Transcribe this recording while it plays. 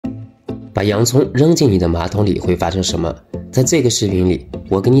把洋葱扔进你的马桶里会发生什么？在这个视频里，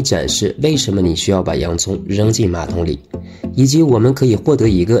我给你展示为什么你需要把洋葱扔进马桶里，以及我们可以获得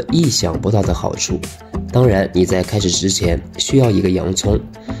一个意想不到的好处。当然，你在开始之前需要一个洋葱，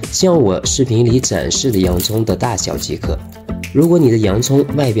像我视频里展示的洋葱的大小即可。如果你的洋葱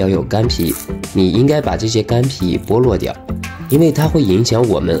外表有干皮，你应该把这些干皮剥落掉，因为它会影响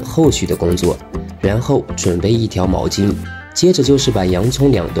我们后续的工作。然后准备一条毛巾，接着就是把洋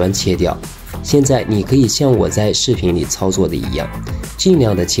葱两端切掉。现在你可以像我在视频里操作的一样，尽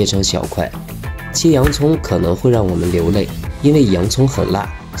量的切成小块。切洋葱可能会让我们流泪，因为洋葱很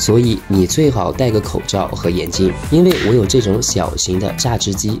辣，所以你最好戴个口罩和眼镜。因为我有这种小型的榨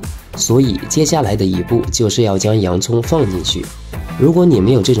汁机，所以接下来的一步就是要将洋葱放进去。如果你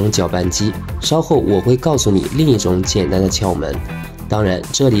没有这种搅拌机，稍后我会告诉你另一种简单的窍门。当然，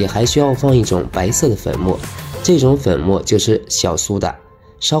这里还需要放一种白色的粉末，这种粉末就是小苏打。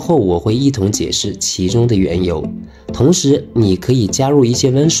稍后我会一同解释其中的缘由。同时，你可以加入一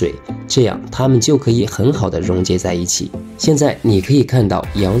些温水，这样它们就可以很好的溶解在一起。现在你可以看到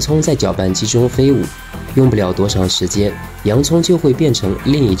洋葱在搅拌机中飞舞，用不了多长时间，洋葱就会变成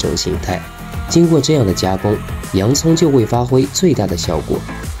另一种形态。经过这样的加工，洋葱就会发挥最大的效果。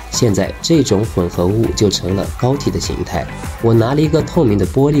现在这种混合物就成了膏体的形态。我拿了一个透明的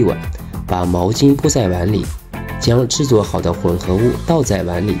玻璃碗，把毛巾铺在碗里，将制作好的混合物倒在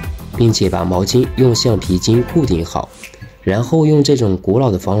碗里，并且把毛巾用橡皮筋固定好，然后用这种古老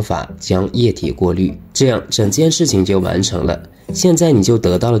的方法将液体过滤，这样整件事情就完成了。现在你就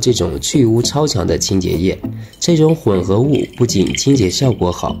得到了这种去污超强的清洁液。这种混合物不仅清洁效果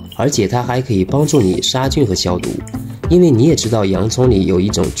好，而且它还可以帮助你杀菌和消毒。因为你也知道洋葱里有一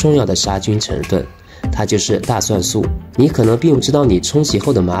种重要的杀菌成分，它就是大蒜素。你可能并不知道你冲洗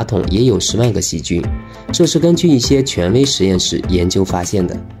后的马桶也有10万个细菌，这是根据一些权威实验室研究发现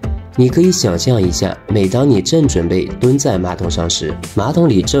的。你可以想象一下，每当你正准备蹲在马桶上时，马桶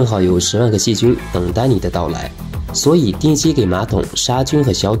里正好有10万个细菌等待你的到来。所以定期给马桶杀菌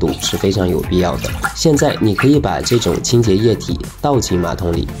和消毒是非常有必要的。现在你可以把这种清洁液体倒进马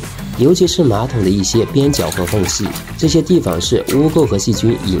桶里，尤其是马桶的一些边角和缝隙，这些地方是污垢和细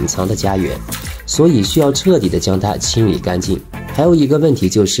菌隐藏的家园，所以需要彻底的将它清理干净。还有一个问题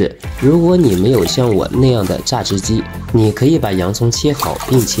就是，如果你没有像我那样的榨汁机，你可以把洋葱切好，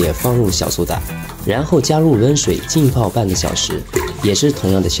并且放入小苏打，然后加入温水浸泡半个小时，也是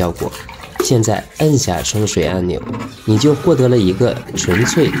同样的效果。现在按下冲水按钮，你就获得了一个纯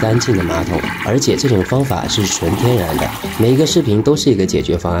粹干净的马桶，而且这种方法是纯天然的。每一个视频都是一个解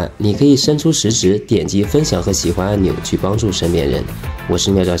决方案，你可以伸出食指，点击分享和喜欢按钮去帮助身边人。我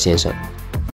是妙招先生。